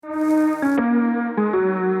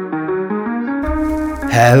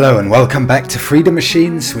Hello and welcome back to Freedom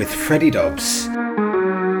Machines with Freddie Dobbs.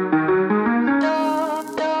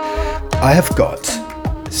 I have got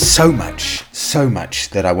so much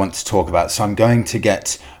that I want to talk about, so I'm going to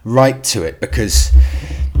get right to it because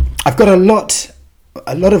I've got a lot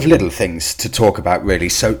of little things to talk about really,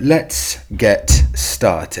 so let's get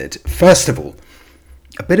started. First of all,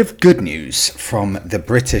 a bit of good news from the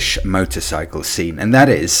British motorcycle scene, and that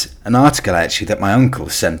is an article actually that my uncle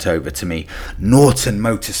sent over to me. Norton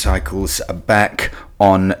Motorcycles are back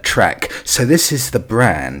on track. So this is the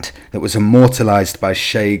brand that was immortalized by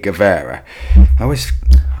Che Guevara. I always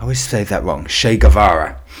say that wrong. Che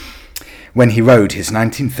Guevara. When he rode his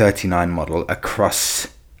 1939 model across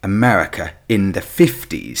America in the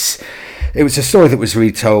 50s. It was a story that was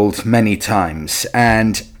retold many times,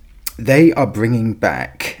 and they are bringing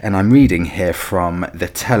back, and I'm reading here from The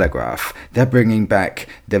Telegraph, they're bringing back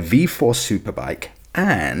the V4 Superbike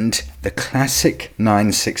and the classic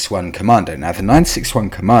 961 Commando. Now, the 961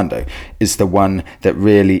 Commando is the one that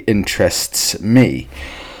really interests me.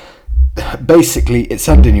 Basically, it's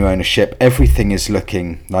under new ownership. Everything is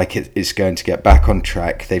looking like it is going to get back on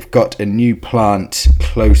track. They've got a new plant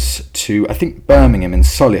close to, I think, Birmingham in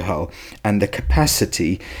Solihull, and the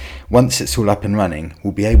capacity, once it's all up and running,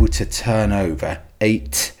 will be able to turn over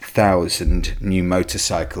 8,000 new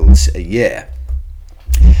motorcycles a year.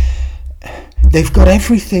 They've got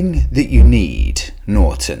everything that you need,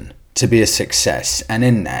 Norton, to be a success, and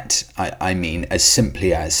in that I mean as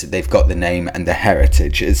simply as they've got the name and the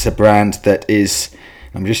heritage. It's a brand that is,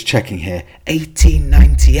 I'm just checking here,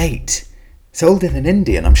 1898. It's older than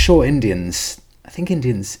Indian. I'm sure Indians,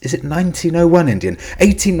 is it 1901 Indian?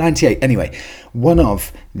 1898. Anyway, one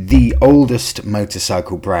of the oldest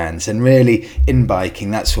motorcycle brands, and really in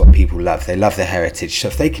biking, that's what people love. They love the heritage. So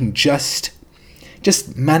if they can just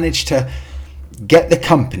manage to get the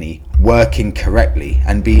company working correctly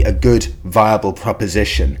and be a good, viable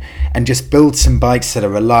proposition, and just build some bikes that are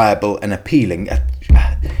reliable and appealing.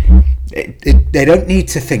 They don't need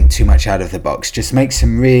to think too much out of the box. Just make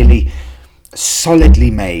some really solidly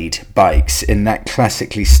made bikes in that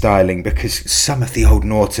classically styling, because some of the old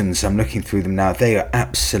Nortons, I'm looking through them now, they are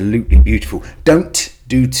absolutely beautiful. Don't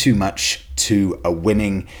do too much to a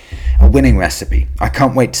winning recipe. I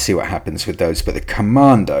can't wait to see what happens with those. But the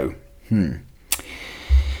Commando,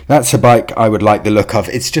 that's a bike I would like the look of.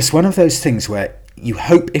 It's just one of those things where you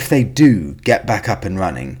hope if they do get back up and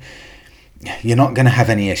running, you're not going to have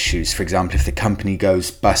any issues. For example, if the company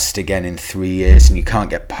goes bust again in 3 years and you can't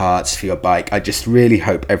get parts for your bike, I just really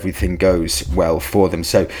hope everything goes well for them.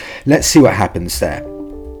 So let's see what happens there.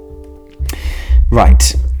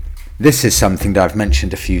 Right. This is something that I've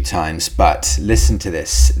mentioned a few times, but listen to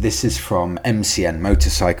this. This is from MCN,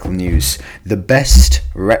 Motorcycle News. The best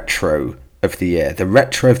retro of the year, the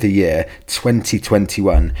retro of the year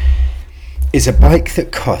 2021, is a bike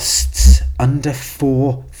that costs under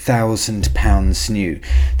 £4,000 new.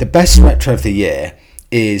 The best retro of the year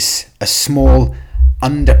is a small,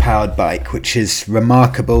 underpowered bike, which is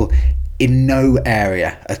remarkable in no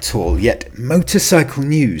area at all. Yet Motorcycle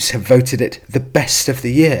News have voted it the best of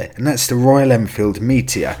the year, and that's the Royal Enfield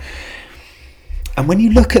Meteor. And when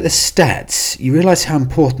you look at the stats, you realise how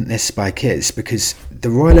important this bike is, because the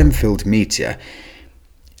Royal Enfield Meteor,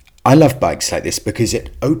 I love bikes like this because it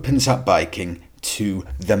opens up biking to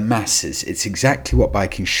the masses. It's exactly what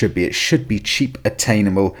biking should be. It should be cheap,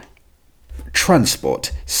 attainable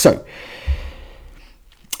transport. So,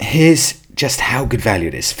 here's just how good value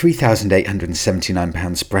it is.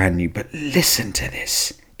 £3,879 brand new, but listen to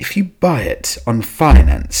this. If you buy it on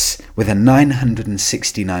finance with a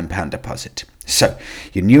 £969 deposit, so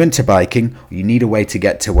you're new into biking, or you need a way to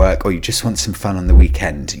get to work, or you just want some fun on the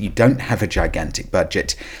weekend, you don't have a gigantic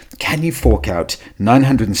budget, can you fork out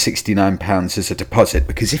 £969 as a deposit?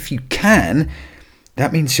 Because if you can,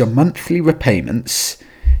 that means your monthly repayments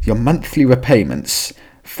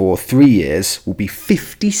for 3 years will be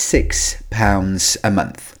 £56 a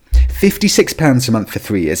month. £56 a month for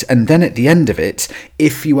 3 years, and then at the end of it,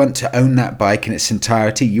 if you want to own that bike in its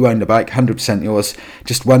entirety, you own the bike, 100% yours,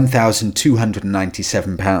 just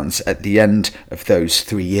 £1,297 at the end of those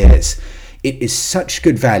 3 years. It is such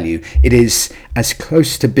good value. It is as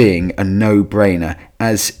close to being a no-brainer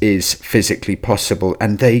as is physically possible,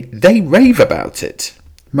 and they rave about it.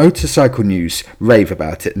 Motorcycle News rave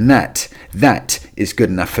about it, and that is good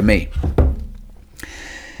enough for me.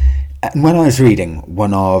 And when I was reading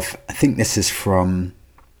one of, I think this is from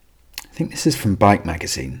Bike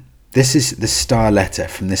Magazine. This is the star letter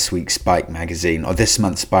from this week's Bike Magazine, or this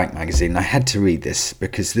month's Bike Magazine. I had to read this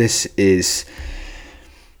because this is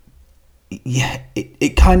yeah,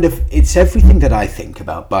 it's everything that I think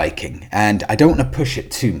about biking, and I don't want to push it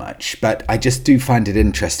too much, but I just do find it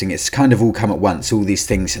interesting. It's kind of all come at once, all these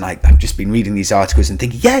things, and I've just been reading these articles and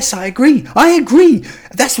thinking, yes, I agree.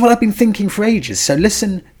 That's what I've been thinking for ages. So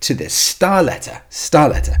listen to this, Star Letter.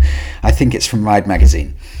 I think it's from Ride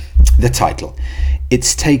Magazine. The title,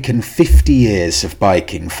 "It's taken 50 years of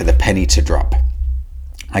biking for the penny to drop."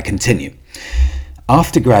 I continue.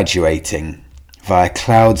 "After graduating via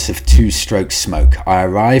clouds of two-stroke smoke, I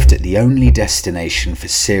arrived at the only destination for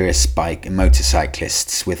serious bike and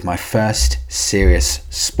motorcyclists with my first serious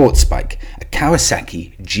sports bike, a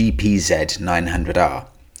Kawasaki GPZ 900R.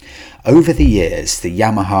 Over the years, the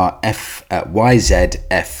Yamaha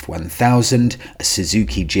YZF 1000, a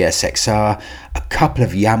Suzuki GSXR, a couple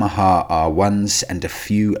of Yamaha R1s, and a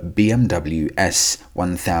few BMW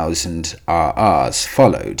S1000 RRs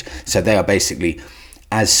followed. So they are basically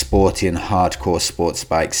as sporty and hardcore sports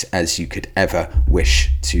bikes as you could ever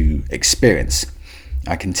wish to experience.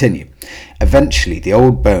 I continue. Eventually, the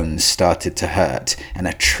old bones started to hurt, and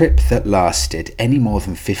a trip that lasted any more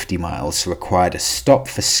than 50 miles required a stop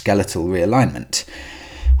for skeletal realignment.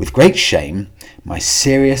 With great shame, my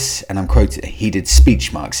serious," and I'm quoting, he did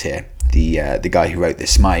speech marks here, the guy who wrote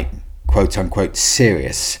this, "my quote-unquote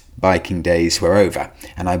serious biking days were over,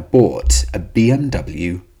 and I bought a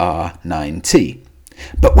BMW R9T.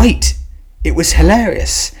 But wait, it was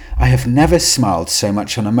hilarious. I have never smiled so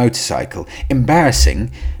much on a motorcycle.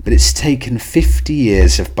 Embarrassing, but it's taken 50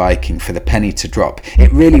 years of biking for the penny to drop.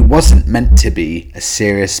 It really wasn't meant to be a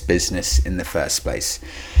serious business in the first place."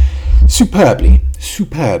 Superbly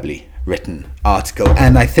written article,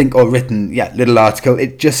 and I think, little article,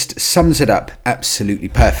 it just sums it up absolutely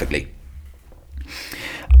perfectly.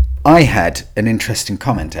 I had an interesting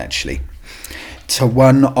comment actually to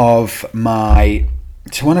one of my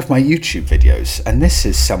YouTube videos, and this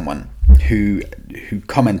is someone who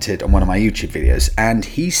commented on one of my YouTube videos, and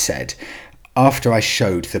he said, after I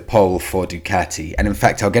showed the poll for Ducati, and in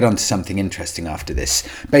fact I'll get on to something interesting after this.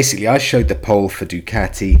 Basically, I showed the poll for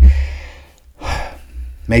Ducati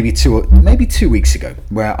maybe 2 weeks ago,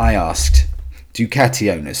 where I asked Ducati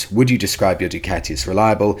owners, would you describe your Ducati as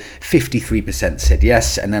reliable? 53% said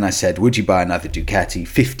yes, and then I said, would you buy another Ducati?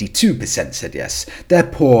 52% said yes. They're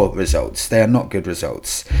poor results. They are not good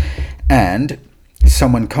results. And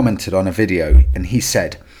someone commented on a video, and he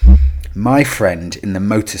said, my friend in the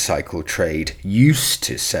motorcycle trade used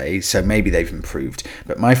to say, so maybe they've improved,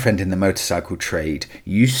 but my friend in the motorcycle trade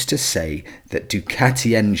used to say that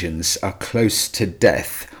Ducati engines are close to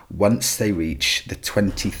death once they reach the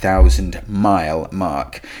 20,000 mile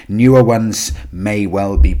mark. Newer ones may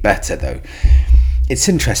well be better though. It's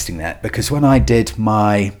interesting that, because when I did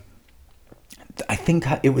I think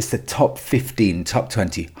it was the top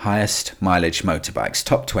 20 highest mileage motorbikes,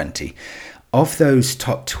 top 20. Of those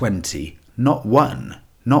top 20, not one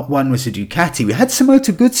was a Ducati. We had some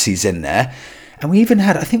Moto Guzzi's in there, and we even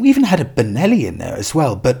had a Benelli in there as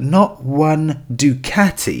well, but not one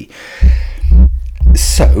Ducati.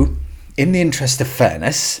 So, in the interest of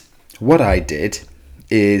fairness, what I did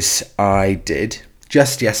just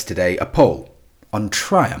yesterday a poll on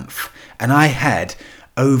Triumph, and I had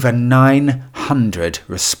over 900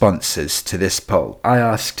 responses to this poll. I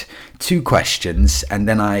asked 2 questions, and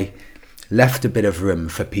then I left a bit of room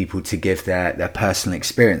for people to give their personal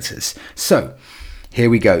experiences. So, here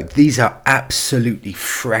we go. These are absolutely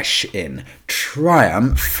fresh in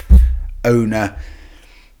Triumph owner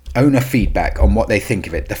feedback on what they think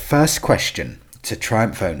of it. The first question to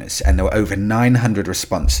Triumph owners, and there were over 900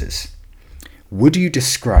 responses. Would you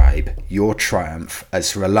describe your Triumph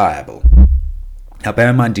as reliable? Now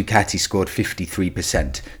bear in mind Ducati scored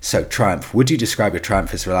 53%. So Triumph, would you describe your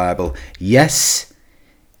Triumph as reliable? Yes,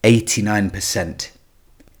 89%.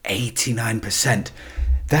 89%.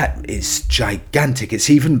 That is gigantic. It's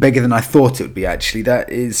even bigger than I thought it would be actually. That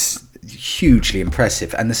is hugely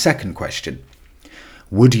impressive. And the second question,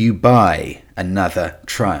 would you buy another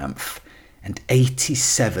Triumph? And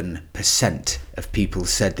 87% of people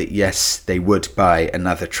said that yes, they would buy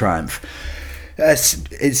another Triumph.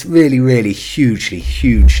 It's really, really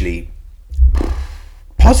hugely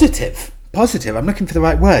positive. I'm looking for the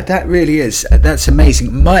right word. That really is. That's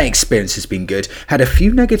amazing. My experience has been good. Had a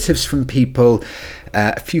few negatives from people,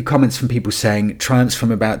 a few comments from people saying Triumphs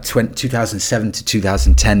from about 2007 to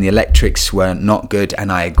 2010, the electrics were not good,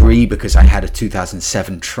 and I agree because I had a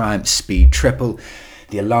 2007 Triumph Speed Triple.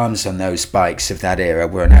 The alarms on those bikes of that era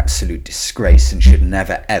were an absolute disgrace and should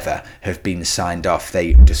never ever have been signed off.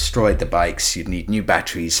 They destroyed the bikes. You'd need new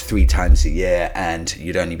batteries 3 times a year, and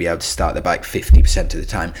you'd only be able to start the bike 50% of the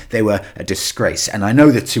time. They were a disgrace, and I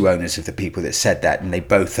know the 2 owners of the people that said that, and they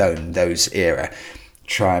both own those era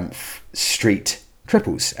Triumph Street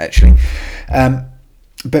triples, actually.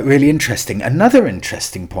 But really interesting. Another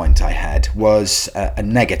interesting point I had was a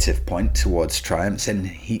negative point towards Triumphs, and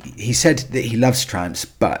he said that he loves Triumphs,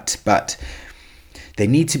 but they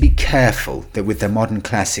need to be careful that with their modern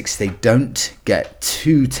classics they don't get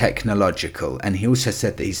too technological. And he also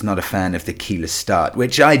said that he's not a fan of the keyless start,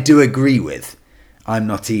 which I do agree with. I'm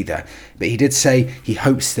not either. But he did say he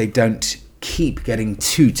hopes they don't keep getting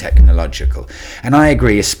too technological, and I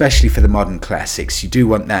agree, especially for the modern classics. You do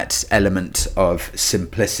want that element of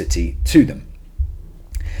simplicity to them.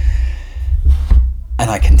 And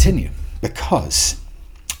I continue because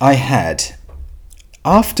I had,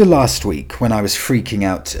 after last week when I was freaking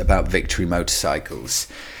out about Victory motorcycles,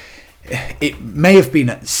 it may have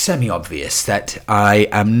been semi-obvious that I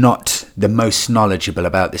am not the most knowledgeable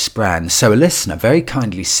about this brand, so a listener very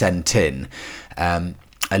kindly sent in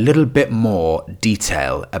a little bit more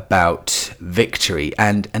detail about Victory,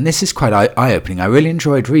 and this is quite eye-opening. I really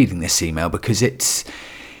enjoyed reading this email because it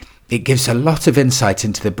gives a lot of insight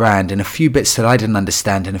into the brand and a few bits that I didn't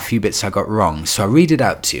understand and a few bits I got wrong, so I'll read it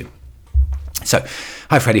out to you. So,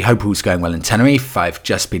 hi Freddie, hope all's going well in Tenerife. I've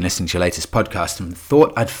just been listening to your latest podcast and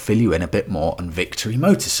thought I'd fill you in a bit more on Victory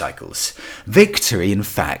motorcycles. Victory, in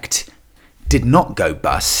fact, did not go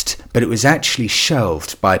bust, but it was actually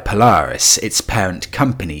shelved by Polaris, its parent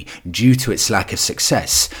company, due to its lack of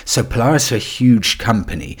success. So Polaris are a huge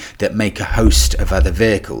company that make a host of other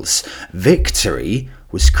vehicles. Victory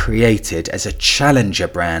was created as a challenger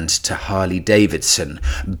brand to Harley-Davidson,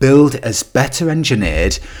 billed as better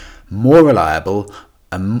engineered, more reliable,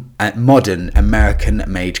 a modern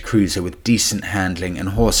American-made cruiser with decent handling and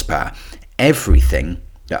horsepower. Everything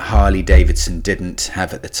that Harley-Davidson didn't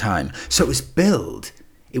have at the time. So it was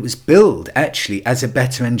billed actually as a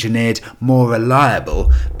better engineered, more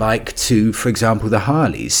reliable bike to, for example, the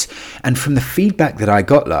Harleys. And from the feedback that I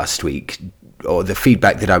got last week, or the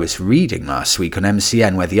feedback that I was reading last week on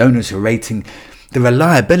MCN, where the owners were rating the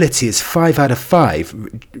reliability as 5 out of 5,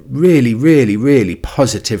 really, really, really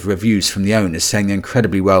positive reviews from the owners saying they're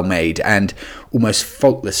incredibly well made and almost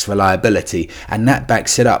faultless reliability, and that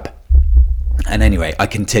backs it up. And anyway, I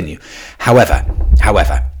continue. However,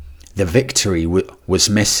 the Victory was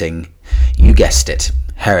missing, you guessed it,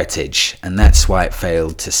 heritage, and that's why it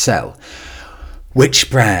failed to sell.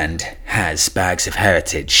 Which brand has bags of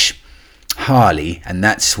heritage? Harley, and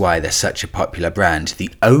that's why they're such a popular brand.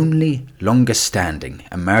 The only longest standing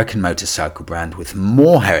American motorcycle brand with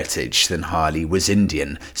more heritage than Harley was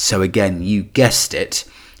Indian. So again, you guessed it,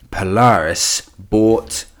 Polaris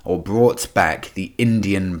brought back the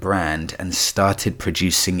Indian brand and started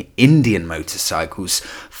producing Indian motorcycles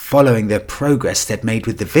following the progress they'd made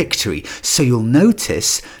with the Victory. So you'll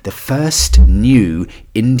notice the first new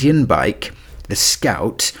Indian bike, the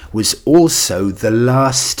Scout, was also the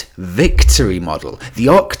last Victory model, the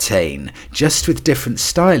Octane, just with different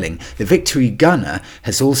styling. The Victory Gunner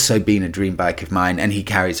has also been a dream bike of mine, and he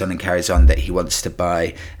carries on that he wants to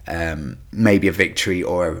buy maybe a Victory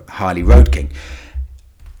or a Harley Road King.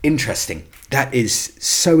 Interesting. That is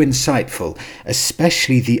so insightful,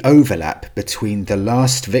 especially the overlap between the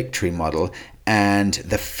last Victory model and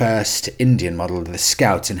the first Indian model, the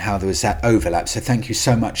Scout, and how there was that overlap. So thank you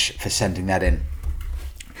so much for sending that in.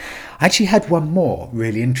 I actually had one more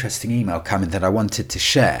really interesting email coming that I wanted to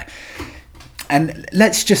share. And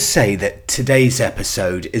let's just say that today's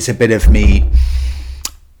episode is a bit of me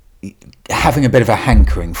having a bit of a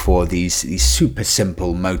hankering for these super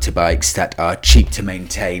simple motorbikes that are cheap to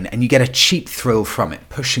maintain, and you get a cheap thrill from it,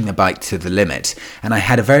 pushing the bike to the limit. And I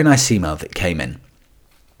had a very nice email that came in.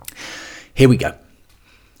 Here we go.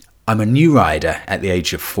 I'm a new rider at the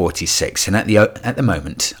age of 46, and at the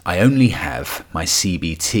moment I only have my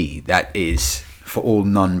CBT. That is, for all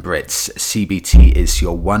non-Brits, CBT is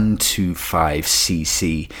your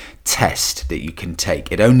 125cc test that you can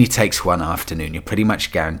take. It only takes one afternoon. You're pretty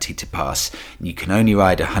much guaranteed to pass. You can only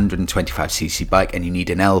ride a 125cc bike, and you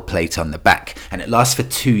need an L plate on the back, and it lasts for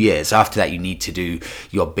 2 years. After that, you need to do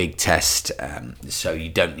your big test, so you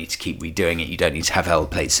don't need to keep redoing it. You don't need to have L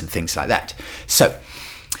plates and things like that. So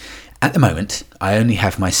at the moment, I only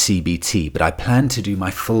have my CBT, but I plan to do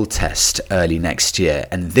my full test early next year,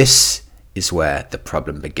 and this is where the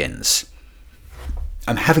problem begins.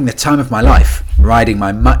 I'm having the time of my life riding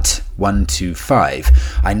my Mutt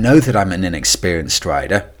 125. I know that I'm an inexperienced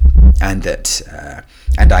rider,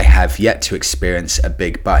 and I have yet to experience a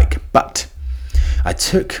big bike. But I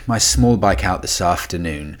took my small bike out this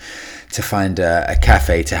afternoon to find a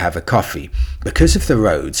cafe to have a coffee. Because of the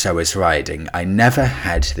roads I was riding, I never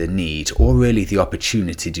had the need or really the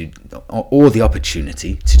opportunity to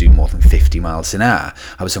do more than 50 miles an hour.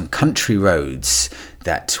 I was on country roads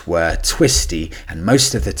that were twisty and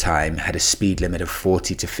most of the time had a speed limit of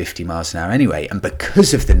 40 to 50 miles an hour anyway. And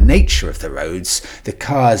because of the nature of the roads, the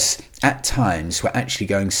cars at times were actually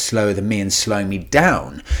going slower than me and slowing me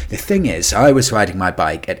down. The thing is, I was riding my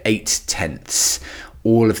bike at 8/10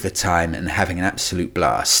 all of the time and having an absolute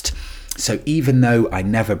blast. So even though I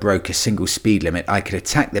never broke a single speed limit, I could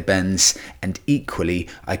attack the bends, and equally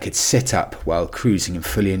I could sit up while cruising and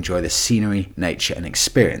fully enjoy the scenery, nature and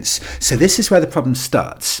experience. So this is where the problem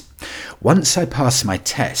starts. Once I pass my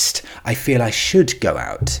test, I feel I should go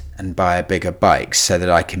out and buy a bigger bike so that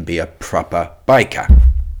I can be a proper biker.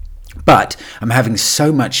 But I'm having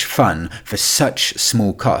so much fun for such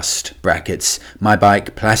small cost, brackets, my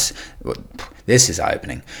bike plus, this is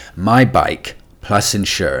eye-opening, my bike plus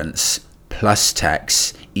insurance plus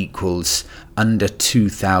tax equals under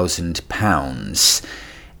 £2,000,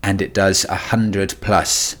 and it does 100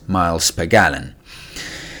 plus miles per gallon.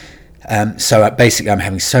 So basically I'm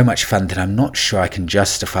having so much fun that I'm not sure I can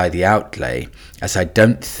justify the outlay, as I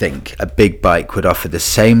don't think a big bike would offer the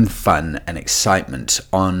same fun and excitement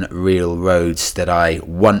on real roads that I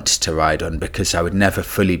want to ride on, because I would never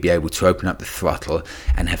fully be able to open up the throttle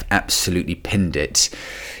and have absolutely pinned it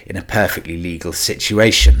in a perfectly legal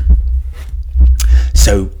situation.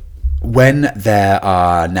 So when there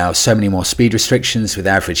are now so many more speed restrictions with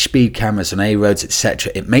average speed cameras on A roads,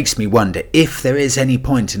 etc., it makes me wonder if there is any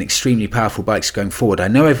point in extremely powerful bikes going forward. I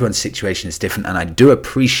know everyone's situation is different, and I do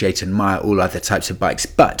appreciate and admire all other types of bikes,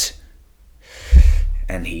 but,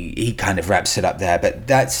 and he kind of wraps it up there, but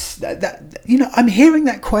that I'm hearing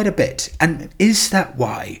that quite a bit. And is that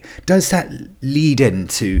why? Does that lead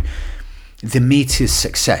into the Meteor's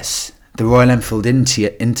success, the Royal Enfield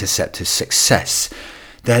Interceptor's success?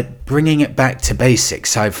 They're bringing it back to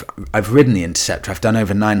basics. I've ridden the Interceptor. I've done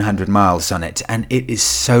over 900 miles on it, and it is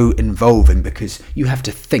so involving because you have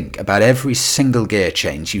to think about every single gear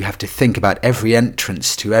change. You have to think about every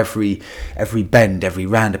entrance to every bend, every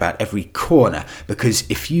roundabout, every corner, because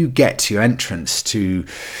if you get your entrance to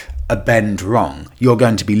a bend wrong, you're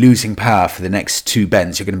going to be losing power for the next two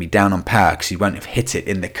bends. You're going to be down on power because you won't have hit it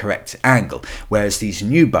in the correct angle. Whereas these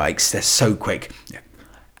new bikes, they're so quick.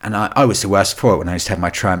 And I was the worst for it when I used to have my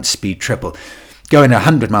Triumph Speed Triple. Going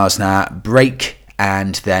 100 miles an hour, brake,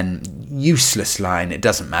 and then useless line. It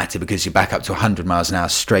doesn't matter because you're back up to 100 miles an hour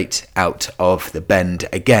straight out of the bend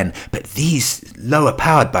again. But these lower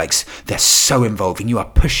powered bikes, they're so involving. You are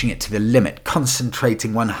pushing it to the limit,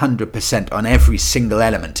 concentrating 100% on every single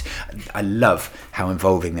element. I love how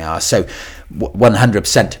involving they are. So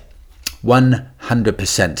 100%,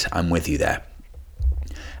 I'm with you there.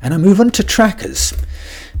 And I move on to trackers.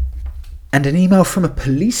 And an email from a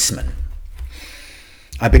policeman.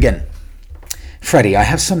 I begin. Freddie, I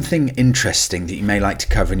have something interesting that you may like to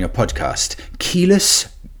cover in your podcast. Keyless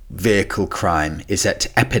vehicle crime is at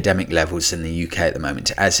epidemic levels in the UK at the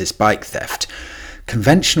moment, as is bike theft.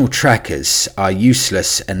 Conventional trackers are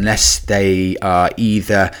useless unless they are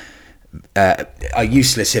useless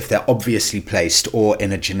if they're obviously placed or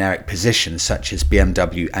in a generic position, such as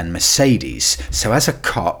BMW and Mercedes. So as a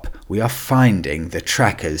cop, we are finding the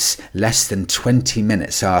trackers less than 20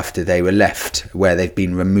 minutes after they were left, where they've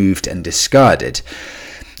been removed and discarded.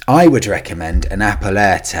 I would recommend an Apple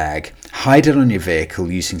AirTag. Hide it on your vehicle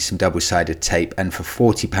using some double-sided tape, and for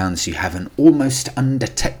 £40 you have an almost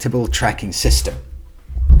undetectable tracking system.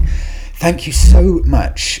 Thank you so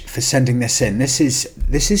much for sending this in. This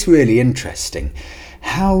is really interesting.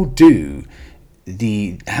 How does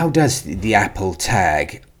the Apple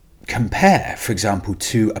tag compare, for example,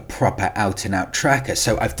 to a proper out-and-out tracker?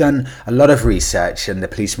 So I've done a lot of research, and the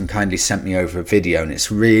policeman kindly sent me over a video, and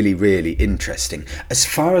it's really, really interesting. As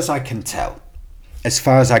far as I can tell,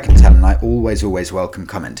 and I always welcome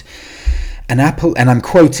comment, an Apple, and I'm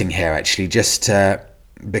quoting here actually, just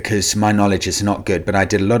because my knowledge is not good, but I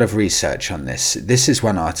did a lot of research on this. This is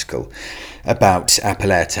one article about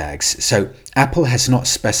Apple AirTags. So Apple has not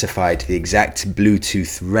specified the exact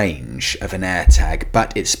Bluetooth range of an AirTag,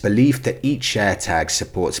 but it's believed that each AirTag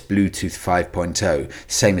supports Bluetooth 5.0,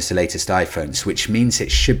 same as the latest iPhones, which means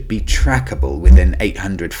it should be trackable within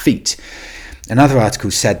 800 feet. Another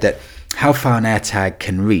article said that how far an AirTag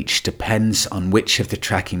can reach depends on which of the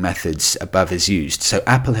tracking methods above is used. So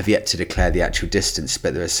Apple have yet to declare the actual distance,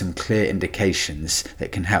 but there are some clear indications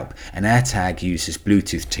that can help. An AirTag uses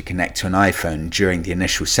Bluetooth to connect to an iPhone during the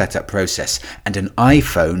initial setup process, and an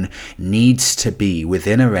iPhone needs to be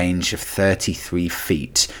within a range of 33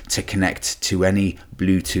 feet to connect to any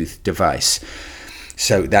Bluetooth device.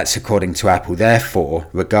 So that's according to Apple. Therefore,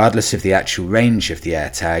 regardless of the actual range of the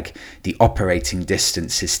AirTag, the operating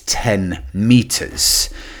distance is 10 meters.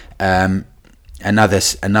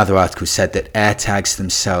 Another article said that AirTags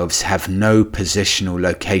themselves have no positional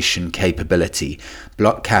location capability.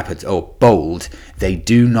 Block capital or bold, they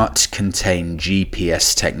do not contain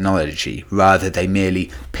GPS technology. Rather, they merely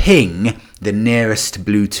ping the nearest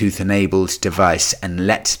Bluetooth-enabled device and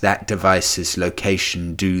let that device's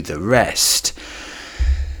location do the rest.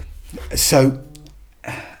 So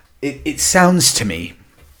it sounds to me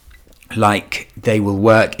like they will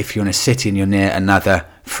work if you're in a city and you're near another.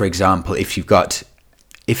 For example, if you've got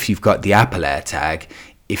the Apple AirTag,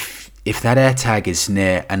 if that AirTag is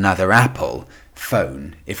near another Apple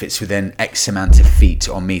phone, if it's within X amount of feet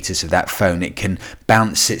or meters of that phone, it can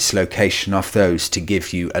bounce its location off those to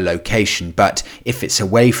give you a location. But if it's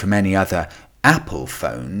away from any other Apple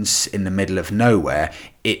phones in the middle of nowhere,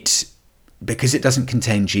 because it doesn't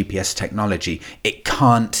contain GPS technology, it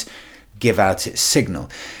can't give out its signal.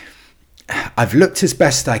 I've looked as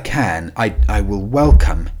best I can. I will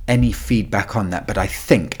welcome any feedback on that, but I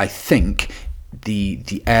think the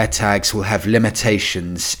AirTags will have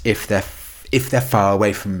limitations if they're far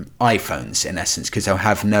away from iPhones, in essence, because they'll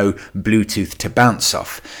have no Bluetooth to bounce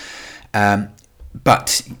off.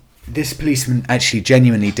 But this policeman actually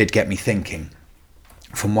genuinely did get me thinking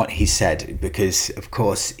from what he said, because of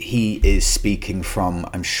course he is speaking from,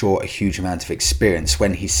 I'm sure, a huge amount of experience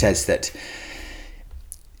when he says that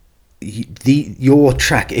your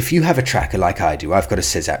tracker, if you have a tracker like I do, I've got a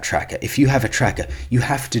SysApp tracker. If you have a tracker, you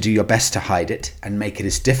have to do your best to hide it and make it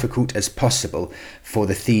as difficult as possible for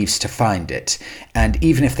the thieves to find it. And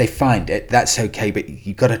even if they find it, that's okay, but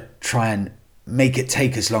you've got to try and make it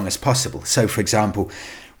take as long as possible. So for example,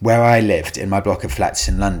 where I lived in my block of flats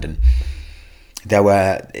in London, there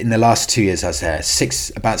were, in the last 2 years I was there,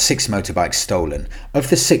 about six motorbikes stolen. Of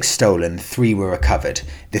the 6 stolen, 3 were recovered.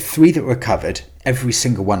 The 3 that were recovered, every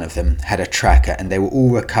single one of them had a tracker, and they were all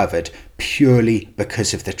recovered purely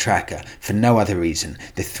because of the tracker, for no other reason.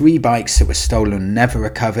 The 3 bikes that were stolen never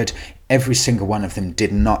recovered. Every single one of them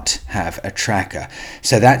did not have a tracker.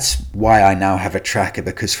 So that's why I now have a tracker,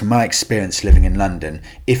 because from my experience living in London,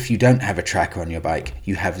 if you don't have a tracker on your bike,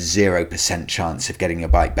 you have 0% chance of getting your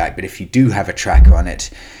bike back. But if you do have a tracker on it,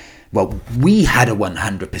 well, we had a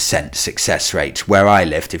 100% success rate where I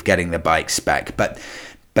lived of getting the bikes back. But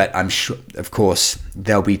I'm sure, of course,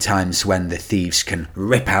 there'll be times when the thieves can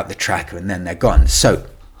rip out the tracker and then they're gone. So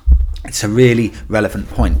it's a really relevant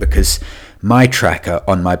point, because my tracker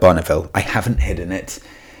on my Bonneville, I haven't hidden it.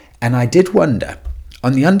 And I did wonder,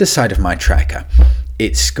 on the underside of my tracker,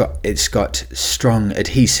 it's got strong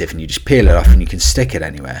adhesive, and you just peel it off and you can stick it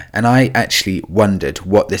anywhere. And I actually wondered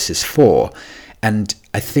what this is for. And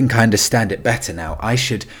I think I understand it better now. I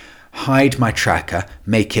should hide my tracker,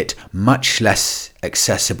 make it much less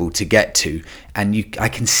accessible to get to, and I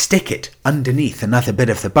can stick it underneath another bit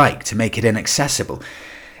of the bike to make it inaccessible.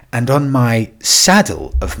 And on my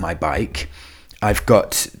saddle of my bike, I've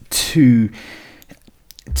got two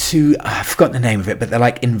I've forgotten the name of it, but they're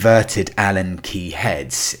like inverted Allen key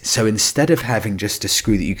heads. So instead of having just a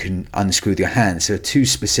screw that you can unscrew with your hands, there are 2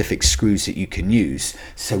 specific screws that you can use.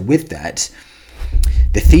 So with that,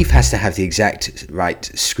 the thief has to have the exact right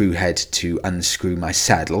screw head to unscrew my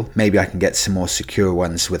saddle. Maybe I can get some more secure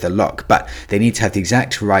ones with a lock, but they need to have the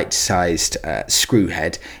exact right sized screw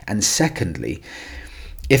head. And secondly,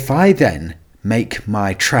 if I then make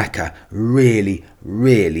my tracker really,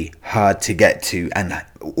 really hard to get to and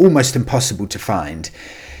almost impossible to find,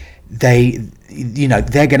 they're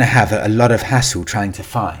going to have a lot of hassle trying to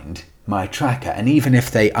find my tracker. And even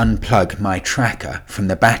if they unplug my tracker from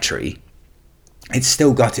the battery, it's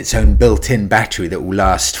still got its own built-in battery that will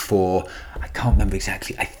last for, I can't remember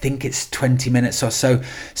exactly, I think it's 20 minutes or so.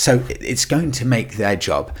 So it's going to make their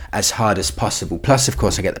job as hard as possible. Plus, of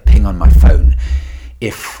course, I get the ping on my phone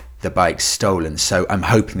if the bike's stolen. So I'm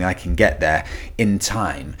hoping that I can get there in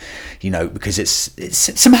time, because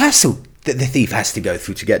it's some hassle that the thief has to go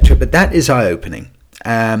through to get to it. But that is eye-opening.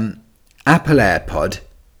 Apple AirPod,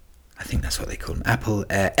 I think that's what they call them, Apple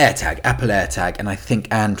AirTag, and I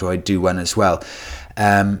think Android do one as well.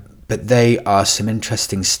 But they are some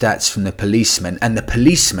interesting stats from the policeman. And the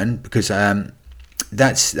policeman, because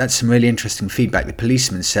that's some really interesting feedback. The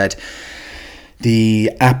policeman said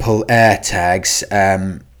the Apple AirTags,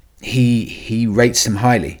 he rates them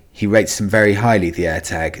highly. He rates them very highly, the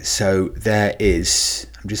AirTag. So there is,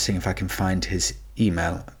 I'm just seeing if I can find his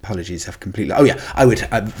email. Apologies, I've completely... Oh yeah, I would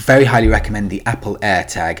very highly recommend the Apple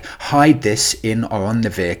AirTag. Hide this in or on the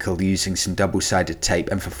vehicle using some double-sided tape,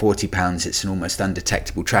 and for £40 it's an almost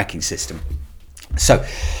undetectable tracking system. So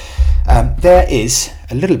there is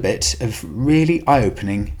a little bit of really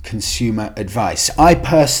eye-opening consumer advice. I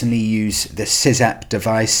personally use the SysApp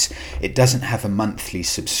device. It doesn't have a monthly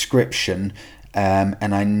subscription,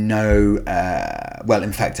 and I know,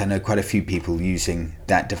 in fact, I know quite a few people using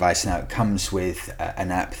that device now. It comes with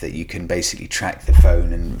an app that you can basically track the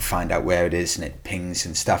phone and find out where it is, and it pings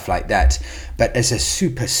and stuff like that. But as a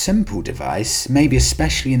super simple device, maybe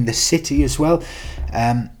especially in the city as well,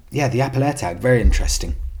 the Apple AirTag, very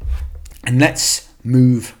interesting. And let's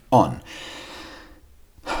move on.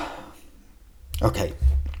 Okay,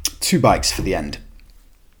 2 bikes for the end.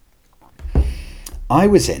 I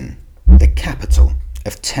was in the capital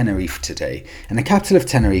of Tenerife today, and the capital of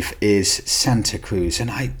Tenerife is Santa Cruz,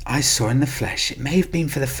 and I saw in the flesh, it may have been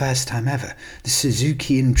for the first time ever, the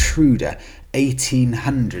Suzuki Intruder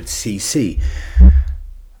 1800cc.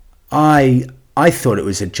 I thought it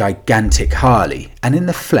was a gigantic Harley, and in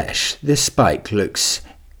the flesh this bike looks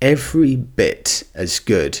every bit as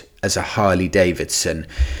good as a Harley Davidson.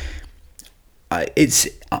 It's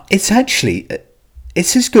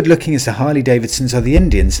as good looking as the Harley Davidsons or the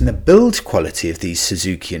Indians, and the build quality of these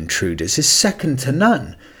Suzuki Intruders is second to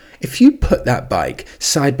none. If you put that bike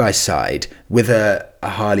side by side with a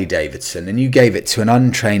Harley Davidson and you gave it to an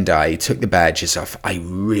untrained eye, you took the badges off, I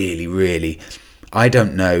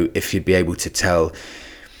don't know if you'd be able to tell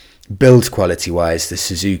build quality wise the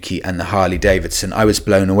Suzuki and the Harley Davidson. I was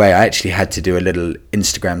blown away. I actually had to do a little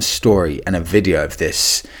Instagram story and a video of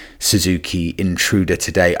this Suzuki Intruder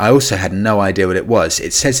today. I also had no idea what it was.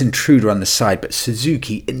 It says Intruder on the side, but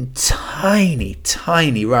Suzuki in tiny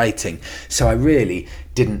writing, so I really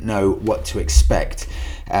didn't know what to expect.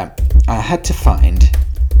 I had to find,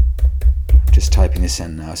 just typing this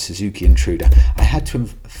in now, Suzuki Intruder, I had to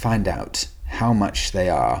find out how much they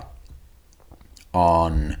are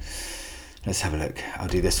on, let's have a look, I'll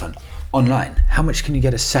do this one, online. How much can you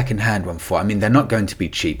get a second-hand one for? I mean, they're not going to be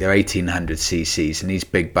cheap. They're 1800 cc's, and these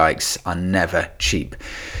big bikes are never cheap.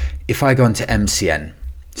 If I go onto MCN,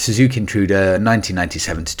 Suzuki Intruder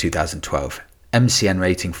 1997 to 2012, MCN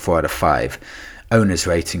rating 4 out of 5, owner's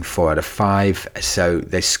rating 4 out of 5, so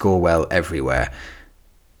they score well everywhere.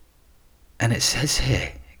 And it says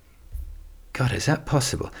here, God, is that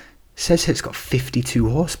possible? It says here it's got 52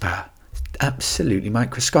 horsepower. Absolutely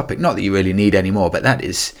microscopic. Not that you really need any more, but that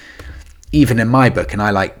is, even in my book, and I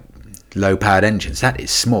like low-powered engines, that is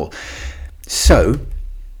small. So,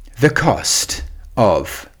 the cost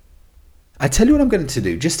of... I tell you what I'm going to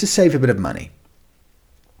do, just to save a bit of money.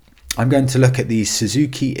 I'm going to look at the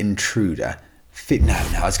Suzuki Intruder.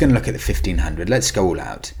 I was going to look at the 1500. Let's go all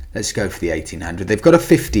out. Let's go for the 1800. They've got a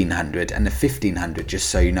 1500, and the 1500, just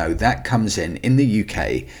so you know, that comes in the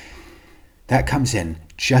UK, that comes in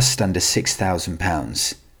just under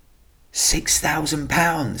 £6,000.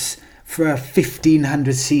 £6,000 for a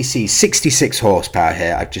 1500cc, 66 horsepower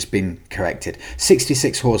here. I've just been corrected.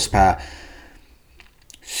 66 horsepower.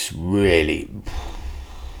 It's really,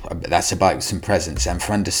 that's a bike with some presence. And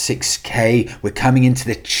for under 6k, we're coming into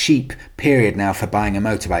the cheap period now for buying a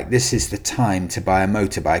motorbike. This is the time to buy a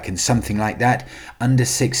motorbike, and something like that, under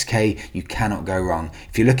 6k, you cannot go wrong.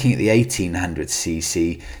 If you're looking at the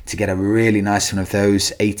 1800cc, to get a really nice one of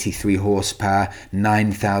those, 83 horsepower,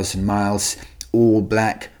 9,000 miles, all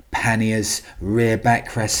black, panniers, rear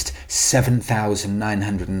backrest,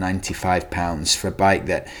 £7,995 for a bike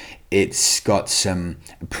that it's got some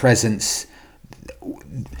presence.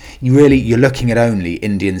 You're looking at only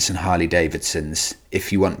Indians and Harley Davidsons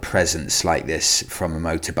if you want presence like this from a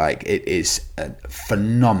motorbike. It is a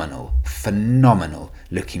phenomenal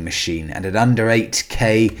looking machine, and at under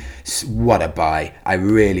 8k, what a buy. I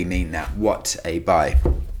really mean that, what a buy.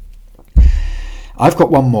 I've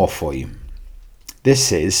got one more for you.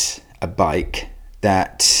 This is a bike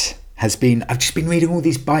that I've just been reading all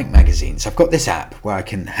these bike magazines. I've got this app where I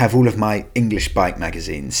can have all of my English bike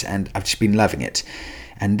magazines, and I've just been loving it.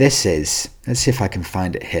 And this is, let's see if I can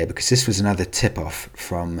find it here, because this was another tip-off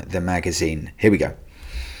from the magazine. Here we go.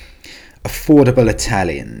 Affordable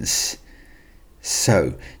Italians.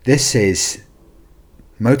 So, this is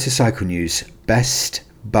Motorcycle News best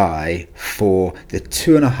buy for the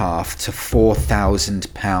 £2,500 to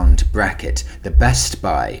 £4,000 bracket. The best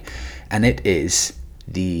buy. And it is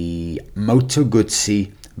the Moto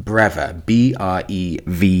Guzzi Breva, Breva.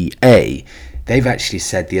 they've actually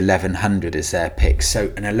said the 1100 is their pick.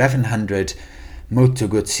 So an 1100 Moto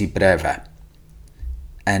Guzzi Breve.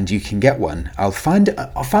 And you can get one. I'll find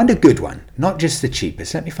a good one, not just the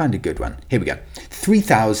cheapest. Let me find a good one. Here we go.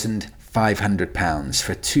 £3,500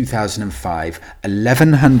 for a 2005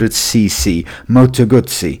 1100cc Moto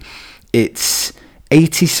Guzzi. It's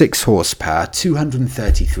 86 horsepower,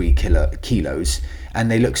 233 kilos, and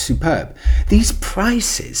they look superb. These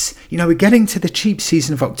prices, we're getting to the cheap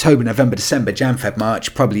season of October, November, December, Jan, Feb,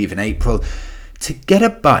 March, probably even April. To get a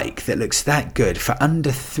bike that looks that good for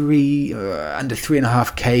under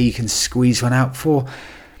 3.5k, you can squeeze one out for.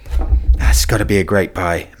 That's got to be a great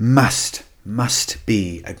buy. Must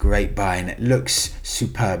be a great buy, and it looks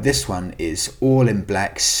superb. This one is all in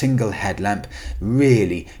black, single headlamp,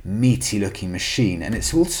 really meaty looking machine, and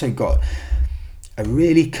it's also got a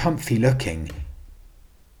really comfy looking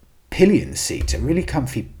pillion seat, a really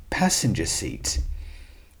comfy passenger seat.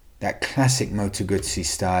 That classic Moto Guzzi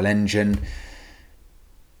style engine.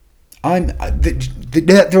 There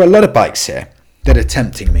are a lot of bikes here that are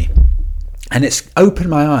tempting me, and it's opened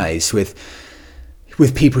my eyes with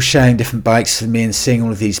people sharing different bikes with me and seeing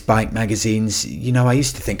all of these bike magazines. I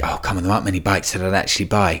used to think, oh come on, there aren't many bikes that I'd actually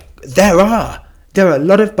buy. There are a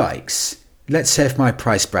lot of bikes. Let's say if my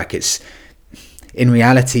price bracket's in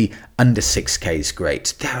reality under 6k is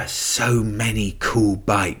great. There are so many cool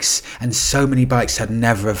bikes, and so many bikes I'd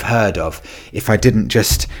never have heard of if I didn't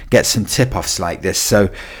just get some tip-offs like this. So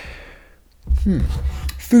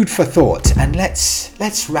food for thought, and let's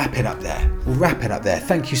wrap it up there. We'll wrap it up there.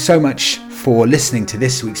 Thank you so much for listening to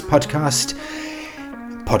this week's podcast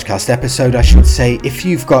episode, I should say. If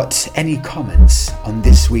you've got any comments on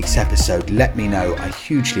this week's episode, let me know. I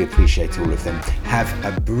hugely appreciate all of them. Have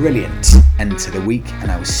a brilliant end to the week, and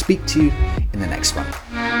I will speak to you in the next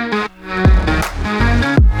one.